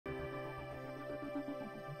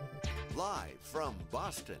Live from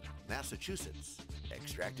Boston, Massachusetts,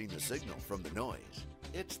 extracting the signal from the noise,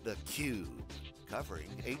 it's theCUBE,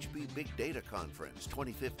 covering HP Big Data Conference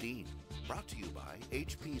 2015. Brought to you by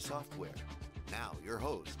HP Software. Now your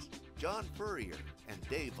hosts, John Furrier and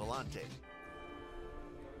Dave Vellante.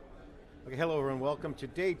 Okay, hello everyone, welcome to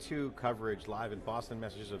day 2 coverage live in Boston,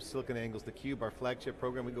 Massachusetts of SiliconANGLE's theCUBE, our flagship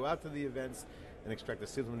program. We go out to the events and extract the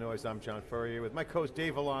signal from the noise. I'm John Furrier with my co-host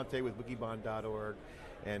Dave Vellante with Wikibon.org.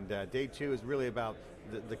 And day 2 is really about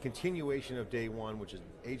the continuation of day 1, which is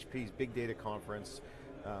HP's Big Data Conference,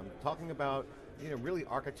 talking about really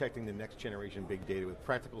architecting the next generation big data with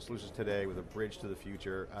practical solutions today, with a bridge to the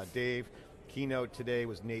future. Dave, keynote today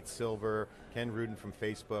was Nate Silver, Ken Rudin from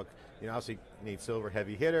Facebook. Obviously Nate Silver,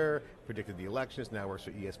 heavy hitter, predicted the elections, now works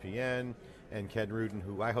for ESPN, and Ken Rudin,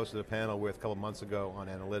 who I hosted a panel with a couple months ago on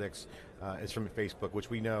analytics, is from Facebook,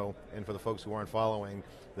 which we know, and for the folks who aren't following,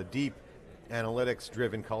 the deep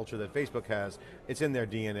analytics-driven culture that Facebook has, it's in their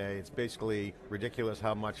DNA. It's basically ridiculous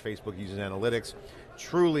how much Facebook uses analytics.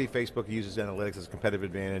 Truly, Facebook uses analytics as a competitive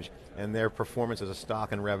advantage, and their performance as a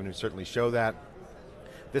stock and revenue certainly show that.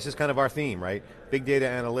 This is kind of our theme, right? Big data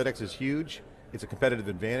analytics is huge. It's a competitive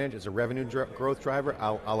advantage. It's a revenue growth driver,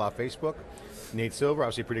 a la Facebook. Nate Silver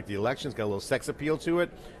obviously predicted the elections, got a little sex appeal to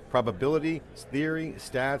it. Probability, theory,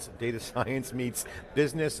 stats, data science meets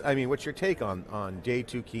business. I mean, what's your take on day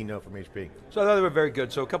 2 keynote from HP? So I thought they were very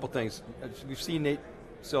good. So a couple things. We've seen Nate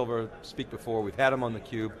Silver speak before. We've had him on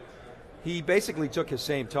theCUBE. He basically took his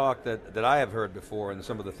same talk that I have heard before and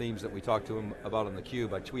some of the themes that we talked to him about on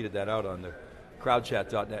theCUBE. I tweeted that out on the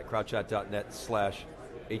crowdchat.net,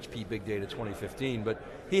 crowdchat.net/HP Big Data 2015. But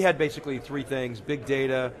he had basically 3 things: big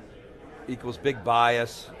data equals big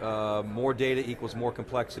bias, more data equals more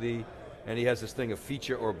complexity, and he has this thing of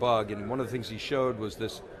feature or bug, and one of the things he showed was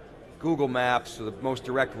this Google Maps, the most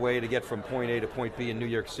direct way to get from point A to point B in New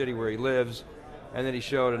York City where he lives, and then he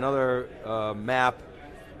showed another map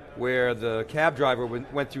where the cab driver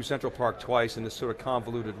went through Central Park twice in this sort of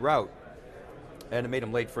convoluted route, and it made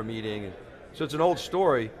him late for a meeting. And so it's an old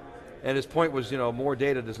story, and his point was, more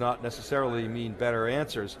data does not necessarily mean better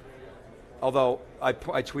answers. Although I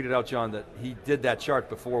tweeted out, John, that he did that chart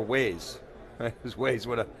before Waze. His Waze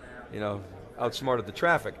would have, outsmarted the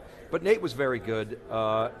traffic. But Nate was very good.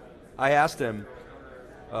 I asked him,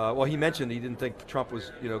 well, he mentioned he didn't think Trump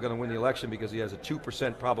was, going to win the election because he has a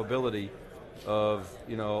 2% probability of,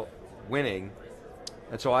 winning.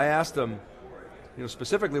 And so I asked him,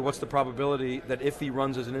 specifically, what's the probability that if he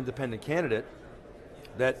runs as an independent candidate,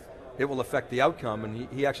 that it will affect the outcome? And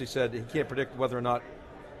he actually said he can't predict whether or not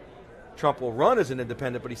Trump will run as an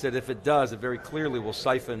independent, but he said if it does, it very clearly will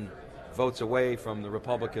siphon votes away from the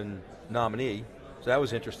Republican nominee. So that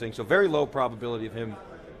was interesting. So very low probability of him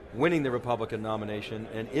winning the Republican nomination,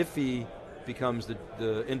 and if he becomes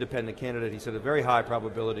the independent candidate, he said a very high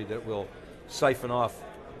probability that it will siphon off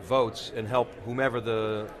votes and help whomever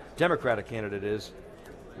the Democratic candidate is,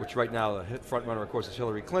 which right now the front runner, of course, is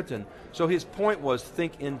Hillary Clinton. So his point was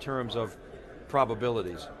think in terms of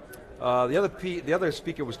probabilities. The other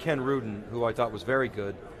speaker was Ken Rudin, who I thought was very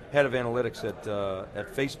good, head of analytics at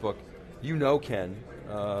Facebook. You know Ken.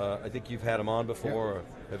 I think you've had him on before, or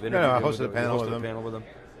have interviewed him. I hosted a panel with him.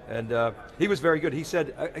 And he was very good. He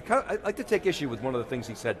said, I'd like to take issue with one of the things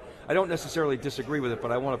he said. I don't necessarily disagree with it,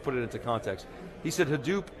 but I want to put it into context. He said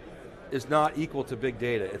Hadoop is not equal to big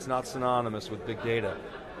data. It's not synonymous with big data.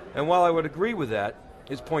 And while I would agree with that,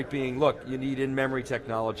 his point being, look, you need in-memory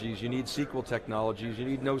technologies, you need SQL technologies, you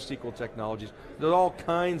need NoSQL technologies. There's all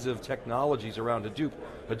kinds of technologies around Hadoop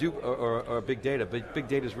or big data, but big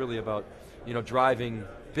data is really about driving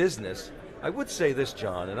business. I would say this,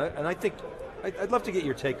 John, and I think, I'd love to get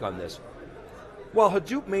your take on this. While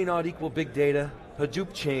Hadoop may not equal big data,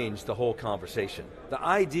 Hadoop changed the whole conversation. The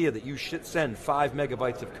idea that you should send 5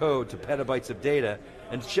 megabytes of code to petabytes of data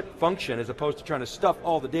and ship function as opposed to trying to stuff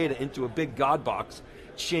all the data into a big God box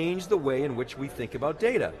changed the way in which we think about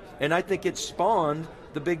data. And I think it spawned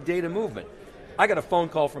the big data movement. I got a phone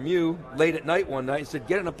call from you late at night one night and said,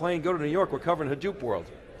 get in a plane, go to New York, we're covering Hadoop World.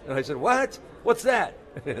 And I said, what? What's that?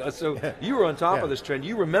 So you were on top of this trend.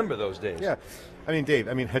 You remember those days. Yeah. I mean, Dave,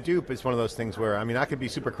 Hadoop is one of those things where, I could be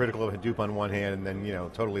super critical of Hadoop on one hand and then,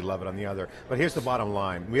 totally love it on the other. But here's the bottom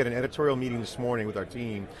line. We had an editorial meeting this morning with our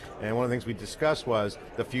team, and one of the things we discussed was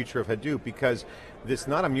the future of Hadoop, because it's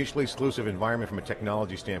not a mutually exclusive environment from a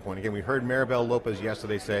technology standpoint. Again, we heard Maribel Lopez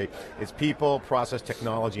yesterday say it's people, process,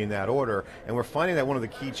 technology in that order, and we're finding that one of the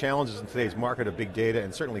key challenges in today's market of big data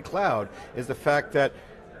and certainly cloud is the fact that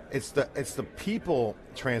it's the people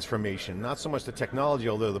transformation, not so much the technology,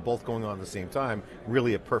 although they're both going on at the same time,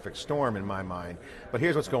 really a perfect storm in my mind. But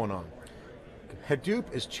here's what's going on.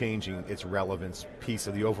 Hadoop is changing its relevance piece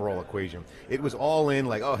of the overall equation. It was all in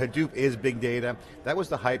like, oh, Hadoop is big data. That was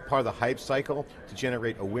the hype, part of the hype cycle to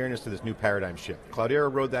generate awareness to this new paradigm shift.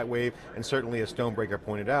 Cloudera rode that wave, and certainly as Stonebreaker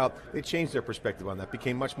pointed out, they changed their perspective on that,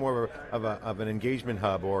 became much more of an engagement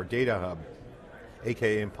hub or data hub,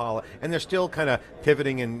 aka Impala, and they're still kind of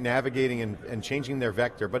pivoting and navigating and changing their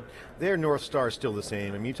vector, but their North Star is still the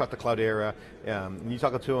same. I mean, you talk to Cloudera,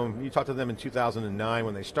 you talk to them in 2009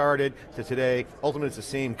 when they started, to today, ultimately it's the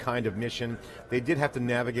same kind of mission. They did have to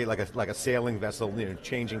navigate like a sailing vessel,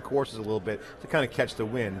 changing courses a little bit to kind of catch the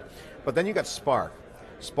wind. But then you got Spark.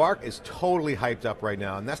 Spark is totally hyped up right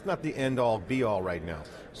now, and that's not the end-all, be-all right now.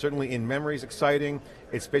 Certainly InMemory is exciting.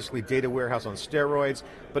 It's basically data warehouse on steroids,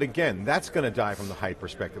 but again, that's going to die from the hype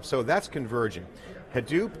perspective, so that's converging.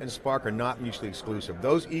 Hadoop and Spark are not mutually exclusive.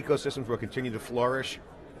 Those ecosystems will continue to flourish.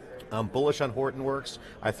 I'm bullish on Hortonworks.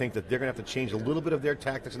 I think that they're going to have to change a little bit of their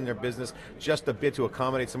tactics in their business, just a bit to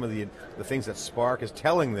accommodate some of the things that Spark is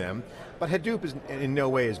telling them, but Hadoop is in no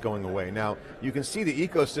way is going away. Now, you can see the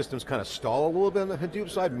ecosystems kind of stall a little bit on the Hadoop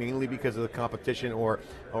side, mainly because of the competition or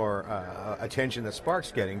attention that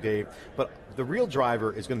Spark's getting, Dave, but the real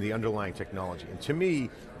driver is going to be the underlying technology, and to me,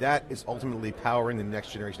 that is ultimately powering the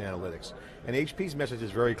next generation analytics. And HP's message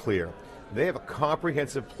is very clear. They have a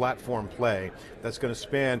comprehensive platform play that's going to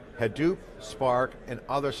span Hadoop, Spark, and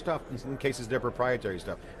other stuff, in some cases their proprietary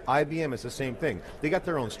stuff. IBM is the same thing. They got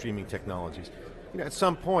their own streaming technologies. At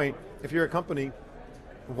some point, if you're a company,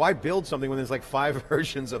 why build something when there's like 5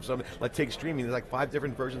 versions of something? Like take streaming, there's like 5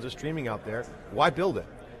 different versions of streaming out there. Why build it?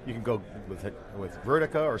 You can go with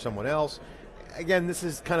Vertica or someone else. Again, this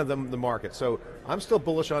is kind of the market. So I'm still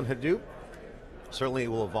bullish on Hadoop. Certainly it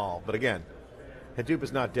will evolve, but again, Hadoop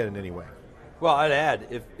is not dead in any way. Well, I'd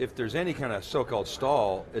add, if there's any kind of so-called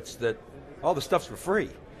stall, it's that all the stuff's for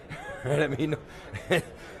free. Right? I mean,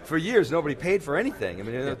 for years nobody paid for anything. I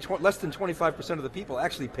mean, less than 25% of the people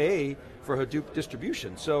actually pay for Hadoop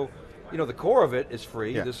distribution. So, the core of it is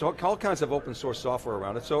free. Yeah. There's all kinds of open source software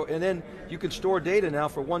around it. So, and then you can store data now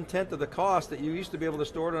for 1/10 of the cost that you used to be able to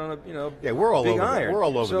store it on a, yeah, we're all big over iron. We're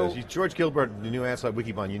all over this. George Gilbert, the new answer at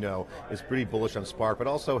Wikibon, is pretty bullish on Spark, but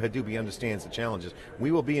also Hadoop, he understands the challenges.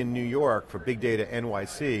 We will be in New York for Big Data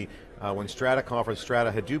NYC. When Strata Conference,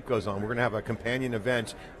 Strata Hadoop goes on, we're going to have a companion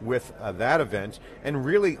event with that event and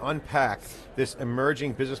really unpack this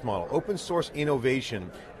emerging business model. Open source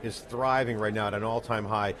innovation is thriving right now at an all-time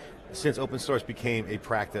high since open source became a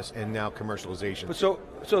practice and now commercialization. But so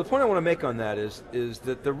the point I want to make on that is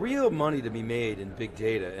that the real money to be made in big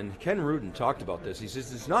data, and Ken Rudin talked about this, he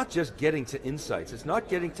says it's not just getting to insights, it's not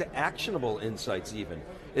getting to actionable insights even.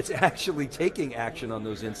 It's actually taking action on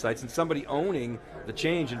those insights and somebody owning the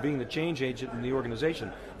change and being the change agent in the organization.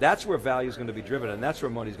 That's where value is going to be driven, and that's where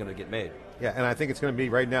money's going to get made. Yeah, and I think it's going to be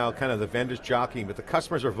right now kind of the vendors jockeying, but the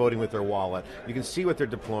customers are voting with their wallet. You can see what they're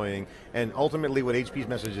deploying, and ultimately what HP's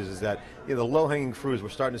message is that the low-hanging fruit is we're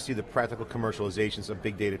starting to see the practical commercializations of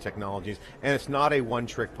big data technologies, and it's not a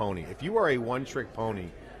one-trick pony. If you are a one-trick pony,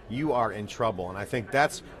 you are in trouble, and I think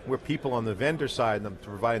that's where people on the vendor side and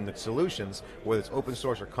providing the solutions, whether it's open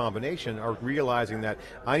source or combination, are realizing that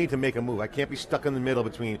I need to make a move. I can't be stuck in the middle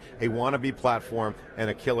between a wannabe platform and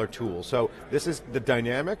a killer tool. So this is the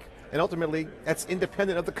dynamic, and ultimately, that's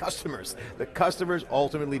independent of the customers. The customers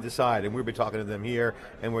ultimately decide, and we'll be talking to them here,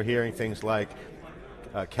 and we're hearing things like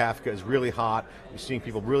Kafka is really hot. You're seeing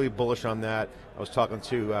people really bullish on that. I was talking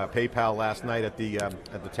to PayPal last night at the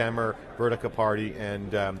Tamer Vertica party,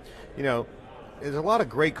 and there's a lot of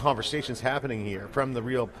great conversations happening here from the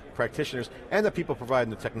real practitioners and the people providing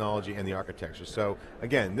the technology and the architecture. So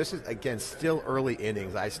again, this is still early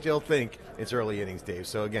innings. I still think it's early innings, Dave.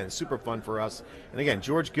 So again, it's super fun for us. And again,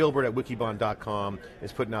 George Gilbert at wikibon.com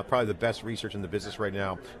is putting out probably the best research in the business right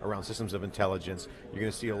now around systems of intelligence. You're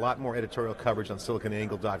going to see a lot more editorial coverage on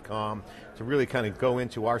SiliconANGLE.com to really kind of go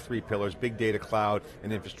into our 3 pillars, big data, cloud,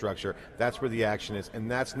 and infrastructure. That's where the action is, and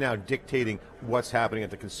that's now dictating what's happening at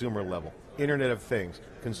the consumer level. Internet of Things,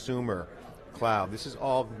 consumer, cloud, this is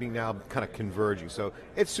all being now kind of converging. So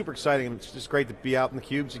it's super exciting, and it's just great to be out in the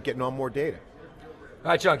cubes and getting on more data.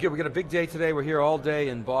 All right, John, good. We got a big day today. We're here all day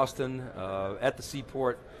in Boston at the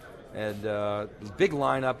Seaport, and big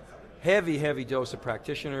lineup, heavy dose of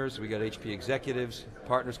practitioners. We got HP executives,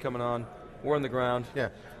 partners coming on. We're on the ground. Yeah,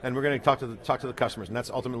 and we're going to talk to the customers, and that's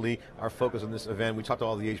ultimately our focus on this event. We talked to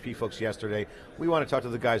all the HP folks yesterday. We want to talk to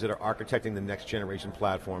the guys that are architecting the next generation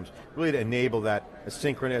platforms, really to enable that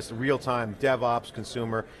asynchronous, real-time, DevOps,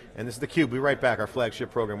 consumer, and this is theCUBE. We'll be right back, our flagship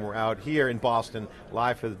program. We're out here in Boston,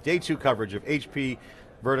 live for the day 2 coverage of HP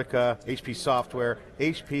Vertica, HP Software,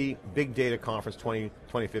 HP Big Data Conference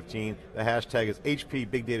 2015. The hashtag is HP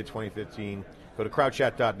Big Data 2015. Go to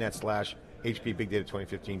crowdchat.net/HP Big Data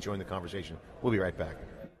 2015. Join the conversation. We'll be right back.